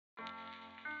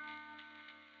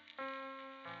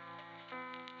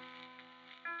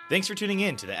Thanks for tuning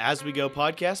in to the As We Go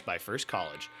podcast by First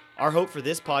College. Our hope for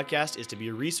this podcast is to be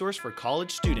a resource for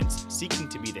college students seeking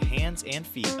to be the hands and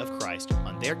feet of Christ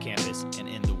on their campus and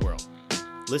in the world.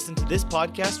 Listen to this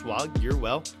podcast while you're,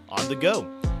 on the go.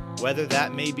 Whether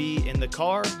that may be in the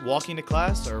car, walking to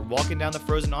class, or walking down the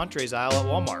frozen entrees aisle at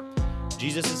Walmart.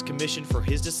 Jesus' commission for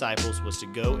his disciples was to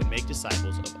go and make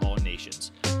disciples of all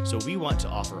nations. So we want to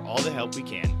offer all the help we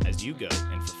can as you go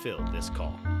and fulfill this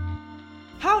call.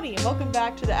 Howdy, and welcome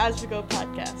back to the As We Go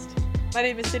podcast. My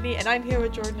name is Sydney, and I'm here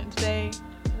with Jordan, and today,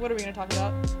 what are we going to talk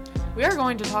about? We are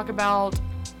going to talk about,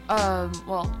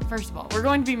 first of all, we're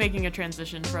going to be making a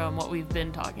transition from what we've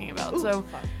been talking about. Fun.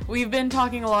 We've been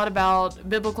talking a lot about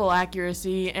biblical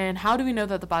accuracy and how do we know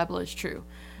that the Bible is true.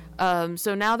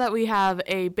 So now that we have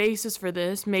a basis for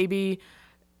this, maybe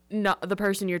not the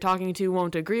person you're talking to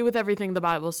won't agree with everything the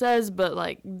Bible says, but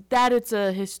that it's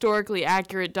a historically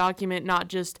accurate document, not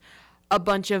just a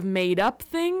bunch of made up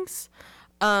things.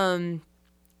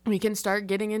 We can start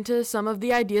getting into some of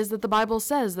the ideas that the Bible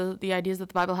says, the ideas that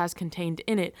the Bible has contained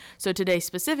in it. So today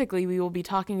specifically, we will be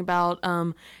talking about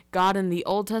God in the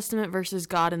Old Testament versus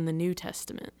God in the New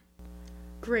Testament.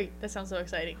 Great, that sounds so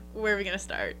exciting. Where are we going to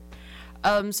start?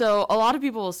 So a lot of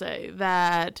people will say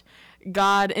that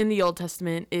God in the Old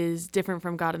Testament is different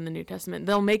from God in the New Testament.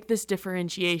 They'll make this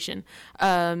differentiation,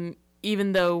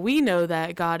 even though we know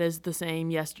that God is the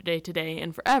same yesterday, today,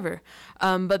 and forever.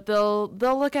 But they'll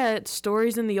look at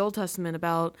stories in the Old Testament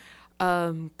about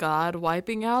God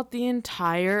wiping out the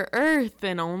entire earth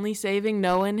and only saving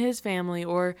Noah and his family,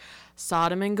 or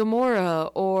Sodom and Gomorrah,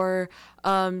 or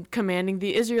commanding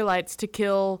the Israelites to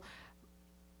kill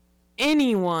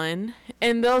anyone,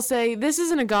 and they'll say, this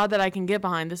isn't a God that I can get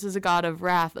behind. This is a God of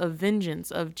wrath, of vengeance,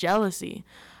 of jealousy.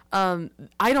 I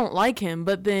don't like him.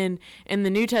 But then in the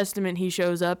New Testament, he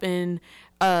shows up and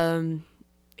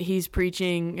he's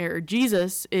preaching, or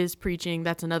Jesus is preaching.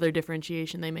 That's another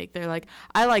differentiation they make. They're like,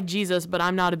 I like Jesus, but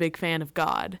I'm not a big fan of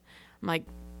God. I'm like,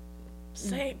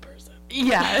 same person.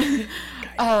 Yeah.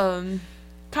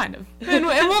 Kind of.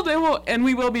 And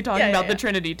we will be talking about the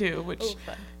Trinity too, which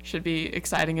should be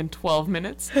exciting in 12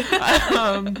 minutes.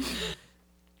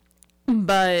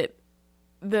 But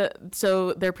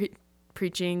they're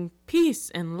preaching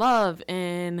peace and love,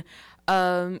 and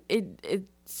it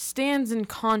stands in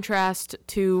contrast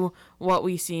to what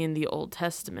we see in the Old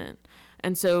Testament.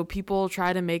 And so people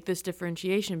try to make this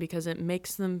differentiation because it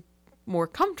makes them more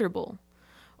comfortable,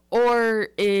 or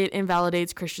it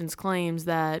invalidates Christians' claims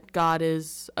that God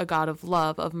is a God of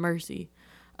love, of mercy,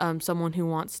 someone who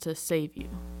wants to save you.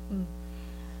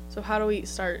 So how do we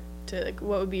start to,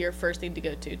 what would be your first thing to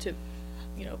go to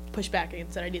push back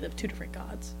against that idea of two different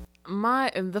gods?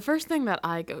 The first thing that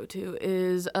I go to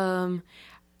is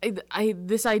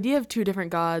this idea of two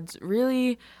different gods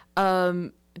really,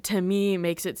 to me,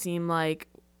 makes it seem like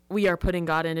we are putting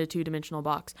God in a two-dimensional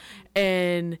box.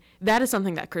 And that is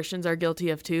something that Christians are guilty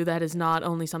of too. That is not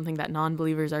only something that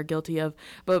non-believers are guilty of,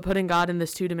 but putting God in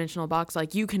this two-dimensional box,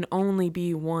 like you can only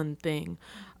be one thing.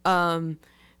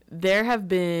 There have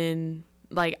been,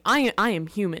 I am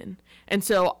human. And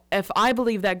so if I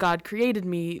believe that God created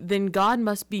me, then God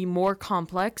must be more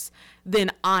complex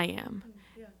than I am.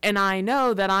 Yeah. And I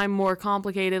know that I'm more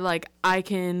complicated. I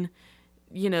can,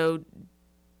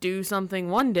 do something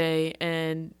one day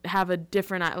and have a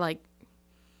different,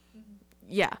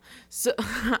 yeah. So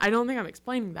I don't think I'm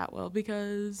explaining that well,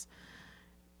 because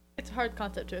it's a hard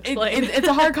concept to explain. It's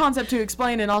a hard concept to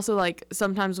explain. And also,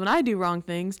 sometimes when I do wrong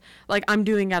things, I'm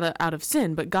doing out of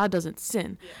sin, but God doesn't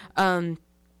sin. Yeah.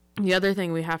 The other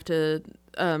thing we have to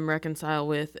reconcile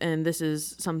with, and this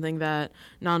is something that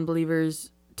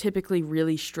non-believers typically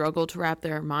really struggle to wrap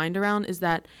their mind around, is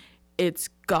that it's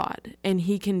God, and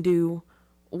he can do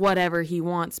whatever he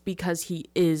wants because he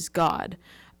is God.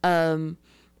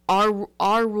 Our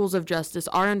rules of justice,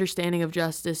 our understanding of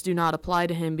justice do not apply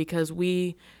to him because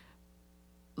we,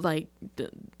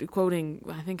 quoting,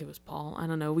 I think it was Paul, I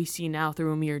don't know, we see now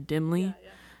through a mirror dimly.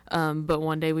 Yeah. But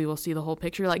one day we will see the whole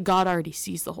picture. God already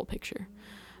sees the whole picture.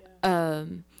 Yeah.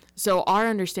 So our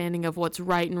understanding of what's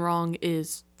right and wrong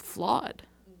is flawed.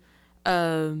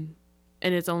 And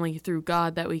it's only through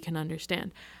God that we can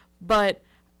understand. But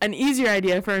an easier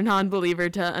idea for a non-believer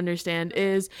to understand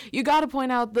is you got to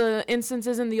point out the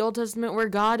instances in the Old Testament where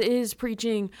God is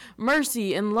preaching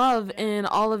mercy and love and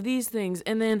all of these things.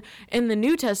 And then in the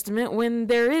New Testament, when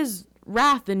there is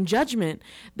wrath and judgment,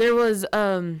 there was...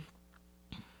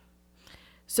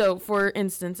 So, for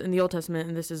instance, in the Old Testament,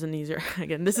 and this is an easier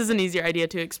idea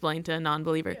to explain to a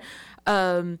non-believer.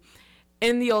 Yeah.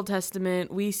 In the Old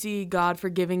Testament, we see God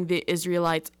forgiving the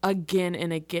Israelites again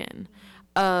and again.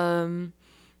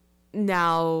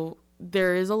 Now,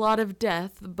 there is a lot of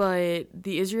death, but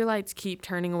the Israelites keep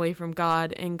turning away from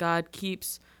God, and God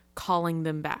keeps calling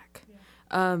them back.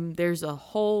 There's a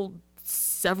whole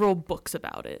several books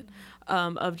about it,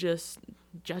 of just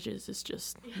Judges. It's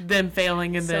just them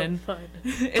failing, and So then fun.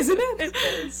 isn't it? It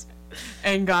is.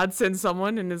 And God sends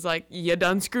someone and is like, you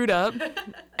done screwed up,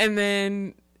 and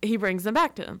then he brings them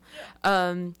back to him.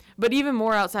 But even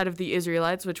more outside of the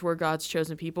Israelites, which were God's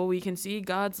chosen people, we can see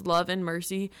God's love and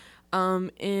mercy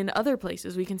in other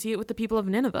places. We can see it with the people of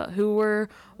Nineveh, who were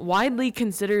widely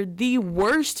considered the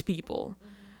worst people.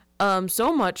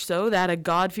 So much so that a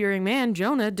God-fearing man,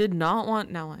 Jonah, did not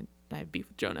want... Now, I have beef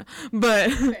with Jonah.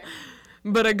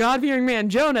 But a God-fearing man,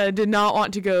 Jonah, did not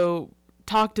want to go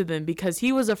talk to them because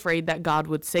he was afraid that God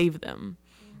would save them.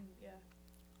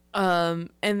 And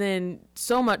then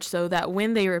so much so that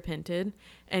when they repented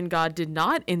and God did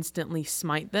not instantly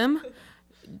smite them,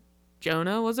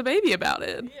 Jonah was a baby about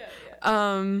it.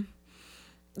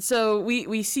 So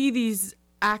we see these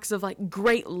acts of like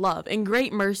great love and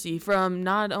great mercy from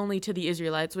not only to the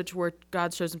Israelites, which were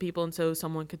God's chosen people, and so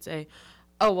someone could say,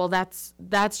 oh, well, that's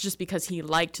just because he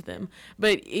liked them.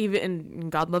 But even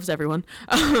God loves everyone.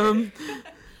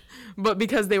 But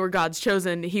because they were God's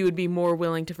chosen, he would be more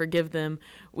willing to forgive them.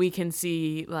 We can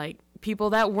see like people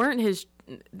that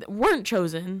weren't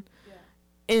chosen.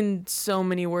 In so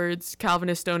many words.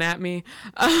 Calvinists, don't at me.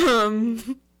 It's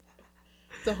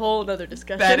a whole other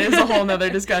discussion. That is a whole nother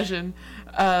discussion.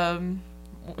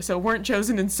 So weren't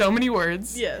chosen in so many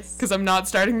words. Yes. Because I'm not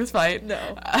starting this fight.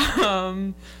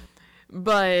 No.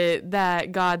 But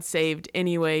that God saved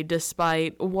anyway,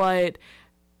 despite what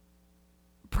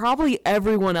probably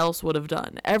everyone else would have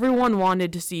done. Everyone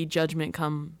wanted to see judgment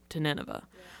come to Nineveh.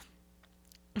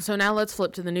 So now let's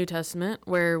flip to the New Testament,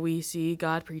 where we see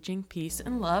God preaching peace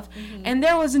and love. And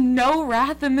there was no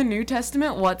wrath in the New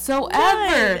Testament whatsoever.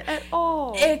 None at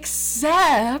all.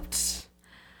 Except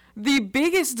the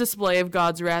biggest display of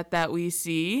God's wrath that we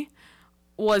see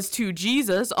was to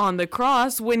Jesus on the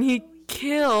cross when he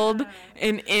killed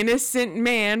an innocent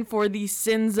man for the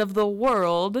sins of the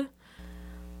world.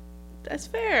 That's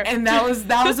fair. And that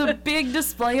was a big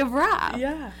display of wrath.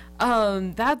 Yeah.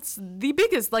 That's the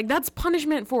biggest, like, that's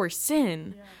punishment for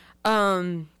sin.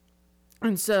 And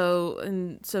so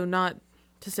not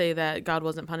to say that God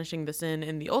wasn't punishing the sin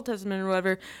in the Old Testament or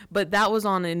whatever, but that was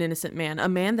on an innocent man, a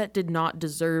man that did not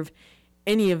deserve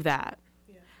any of that.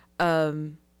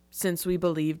 Since we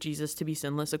believe Jesus to be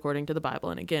sinless according to the Bible.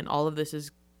 And again, all of this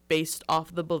is based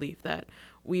off the belief that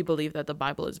we believe that the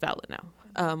Bible is valid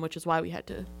now, which is why we had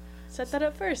to set that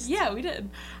up first. Yeah, we did.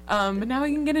 But now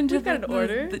we can get into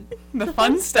the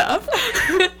fun stuff.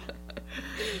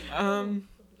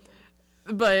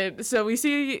 But so we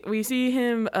see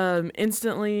him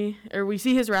instantly, or we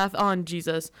see his wrath on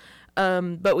Jesus.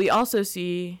 But we also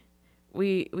see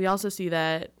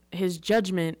that his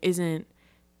judgment isn't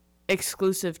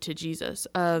exclusive to Jesus.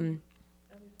 There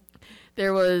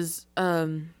was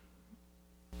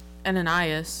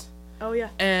Ananias. Oh yeah.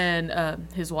 And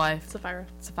his wife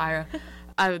Sapphira.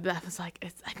 I was like,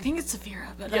 I think it's Sapphira,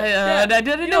 but yeah. I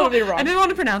didn't know. Be wrong. I didn't want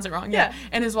to pronounce it wrong. Yeah.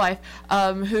 And his wife,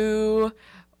 who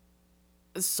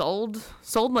sold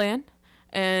land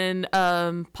and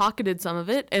pocketed some of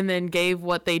it, and then gave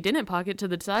what they didn't pocket to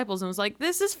the disciples, and was like,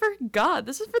 "This is for God.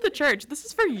 This is for the church. This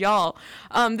is for y'all.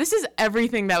 This is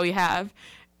everything that we have."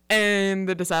 And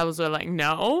the disciples are like,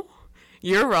 "No,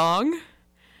 you're wrong."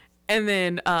 And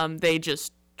then they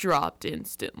just dropped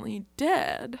instantly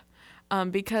dead,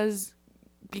 because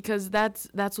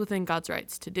that's within God's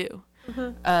rights to do.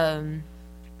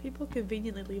 People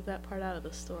conveniently leave that part out of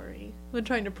the story when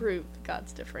trying to prove that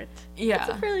God's different. Yeah,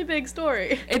 it's a fairly big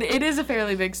story. It is a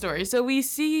fairly big story. So we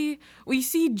see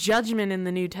judgment in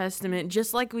the New Testament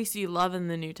just like we see love in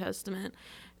the New Testament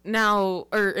now,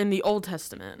 or in the Old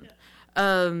Testament.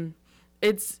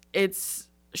 It's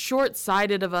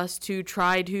short-sighted of us to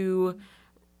try to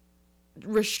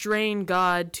restrain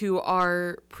God to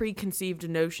our preconceived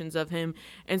notions of him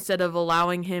instead of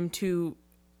allowing him to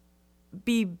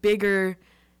be bigger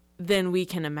than we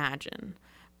can imagine.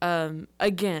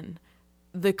 Again,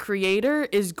 the creator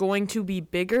is going to be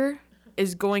bigger,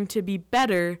 is going to be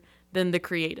better than the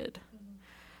created.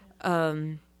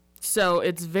 So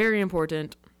it's very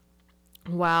important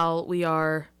while we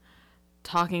are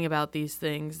talking about these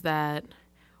things that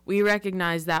we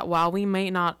recognize that while we may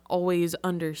not always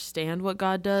understand what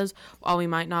God does, while we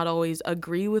might not always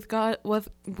agree with God,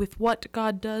 with what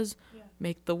God does,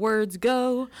 make the words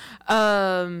go.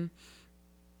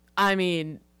 I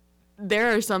mean,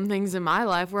 there are some things in my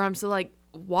life where I'm still like,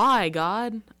 why,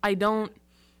 God? I don't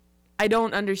I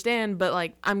don't understand, but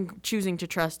like I'm choosing to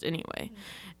trust anyway.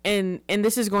 And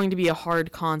this is going to be a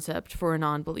hard concept for a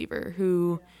non-believer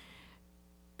who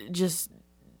just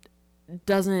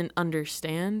doesn't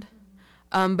understand.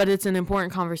 But it's an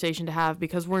important conversation to have,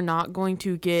 because we're not going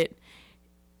to get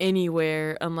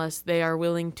anywhere unless they are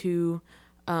willing to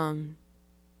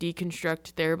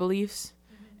deconstruct their beliefs,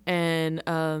 and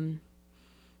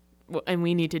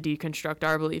we need to deconstruct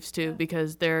our beliefs too,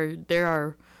 because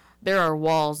there are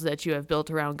walls that you have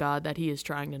built around God that he is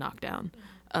trying to knock down.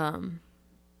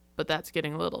 But that's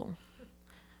getting a little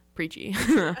preachy.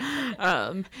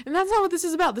 And that's not what this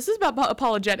is about. This is about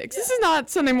apologetics. This is not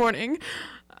Sunday morning.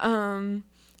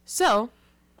 So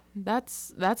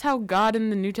that's how God in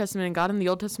the New Testament and God in the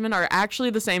Old Testament are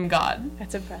actually the same God.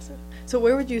 That's impressive. So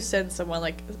where would you send someone,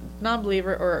 like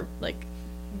non-believer or like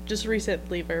just recent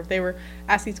believer, if they were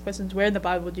asked these questions, where in the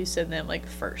Bible would you send them like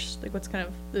first? Like what's kind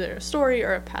of either a story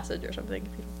or a passage or something?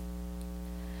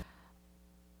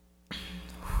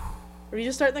 Or you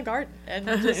just start in the garden and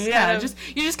just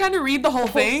you just kind of read the whole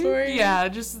thing. Story. Yeah,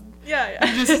 just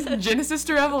Genesis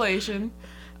to Revelation.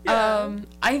 Yeah.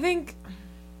 I think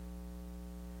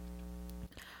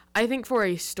for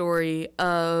a story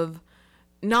of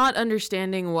not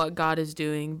understanding what God is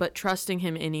doing, but trusting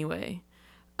him anyway.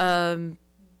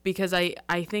 Because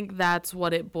I think that's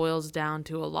what it boils down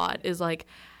to a lot, is like,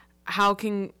 how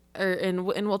can, and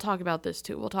we'll talk about this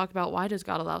too. We'll talk about why does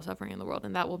God allow suffering in the world,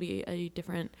 and that will be a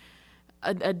different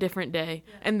day.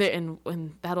 Yeah.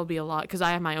 And that'll be a lot, because I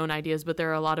have my own ideas, but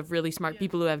there are a lot of really smart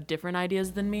people who have different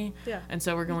ideas than me. Yeah. And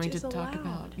so we're going to talk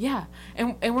about,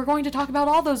 and we're going to talk about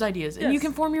all those ideas, and you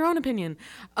can form your own opinion.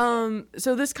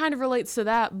 So this kind of relates to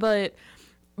that, but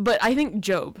I think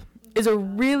Job is a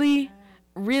really,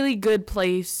 really good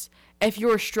place if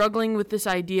you're struggling with this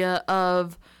idea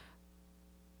of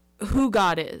who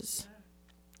God is,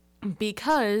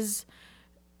 because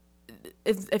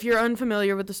if you're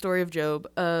unfamiliar with the story of Job,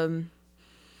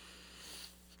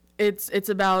 it's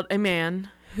about a man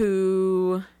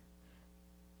who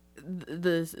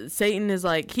Satan is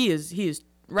like, he is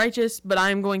righteous, but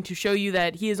I'm going to show you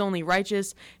that he is only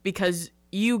righteous because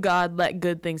you, God, let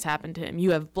good things happen to him.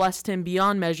 You have blessed him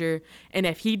beyond measure, and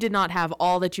if he did not have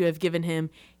all that you have given him,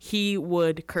 he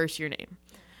would curse your name.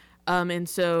 And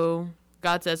so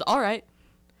God says, all right.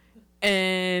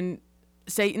 And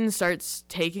Satan starts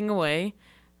taking away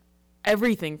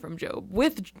everything from Job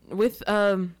with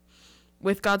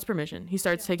God's permission. He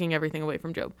starts taking everything away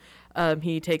from Job.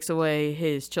 He takes away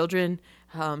his children,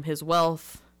 his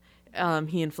wealth.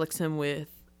 He inflicts him with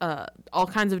all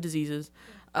kinds of diseases.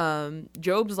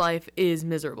 Job's life is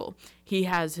miserable. He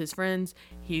has his friends.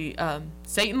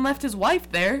 Satan left his wife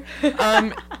there,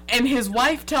 and his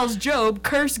wife tells Job,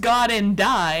 "Curse God and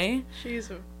die."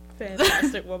 She's a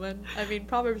fantastic woman. I mean,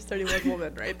 Proverbs 31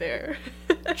 woman right there.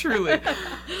 Truly.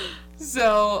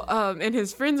 So, and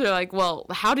his friends are like, well,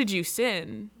 how did you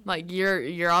sin? Like,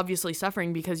 you're obviously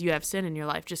suffering because you have sin in your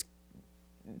life. Just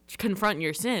confront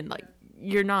your sin. Like,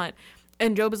 you're not.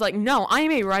 And Job is like, no, I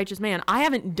am a righteous man. I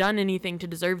haven't done anything to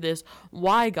deserve this.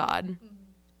 Why, God?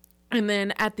 Mm-hmm. And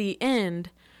then at the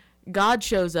end, God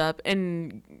shows up,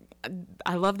 and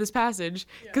I love this passage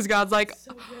because God's like,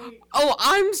 so oh,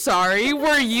 I'm sorry.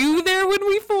 Were you there when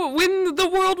when the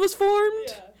world was formed?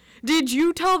 Yeah. Did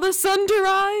you tell the sun to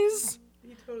rise?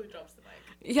 He totally drops the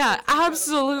mic. Yeah,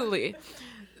 absolutely.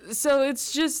 So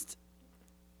it's just,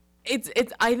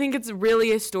 I think it's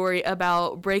really a story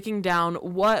about breaking down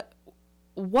what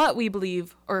we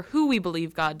believe or who we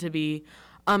believe God to be,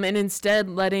 and instead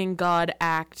letting God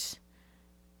act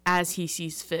as he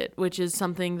sees fit, which is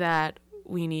something that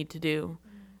we need to do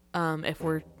if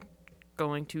we're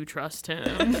going to trust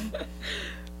him.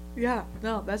 Yeah,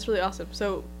 no, that's really awesome.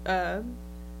 So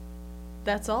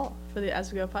that's all for the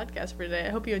As We Go podcast for today. I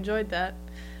hope you enjoyed that.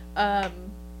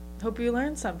 Hope you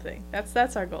learned something.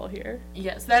 That's our goal here.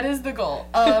 Yes, that is the goal.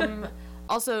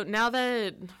 Also, now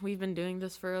that we've been doing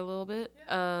this for a little bit,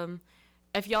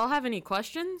 if y'all have any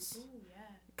questions,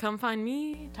 come find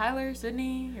me, Tyler,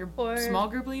 Sydney, your small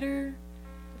group leader.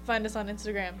 Find us on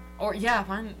Instagram. Or,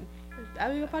 find...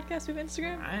 As We Go podcast, we have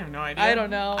Instagram? I have no idea. I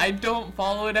don't know. I don't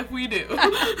follow it if we do.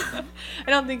 I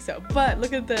don't think so. But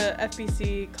look at the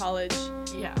FBC College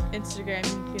Instagram.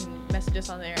 You can message us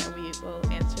on there and we will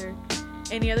answer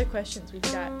any other questions. We've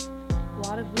got a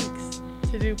lot of weeks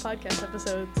to do podcast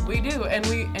episodes. We do, and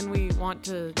we want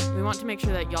to make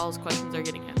sure that y'all's questions are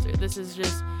getting answered.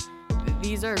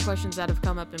 These are questions that have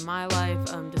come up in my life,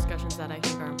 discussions that I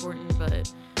think are important,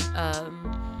 but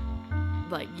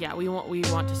we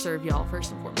want to serve y'all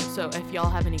first and foremost. So if y'all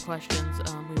have any questions,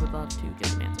 we would love to get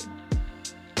them answered.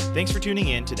 Thanks for tuning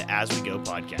in to the As We Go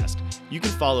podcast. You can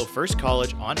follow First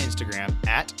College on Instagram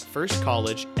at First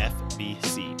College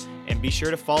FBC. And be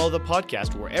sure to follow the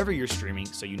podcast wherever you're streaming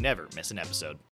so you never miss an episode.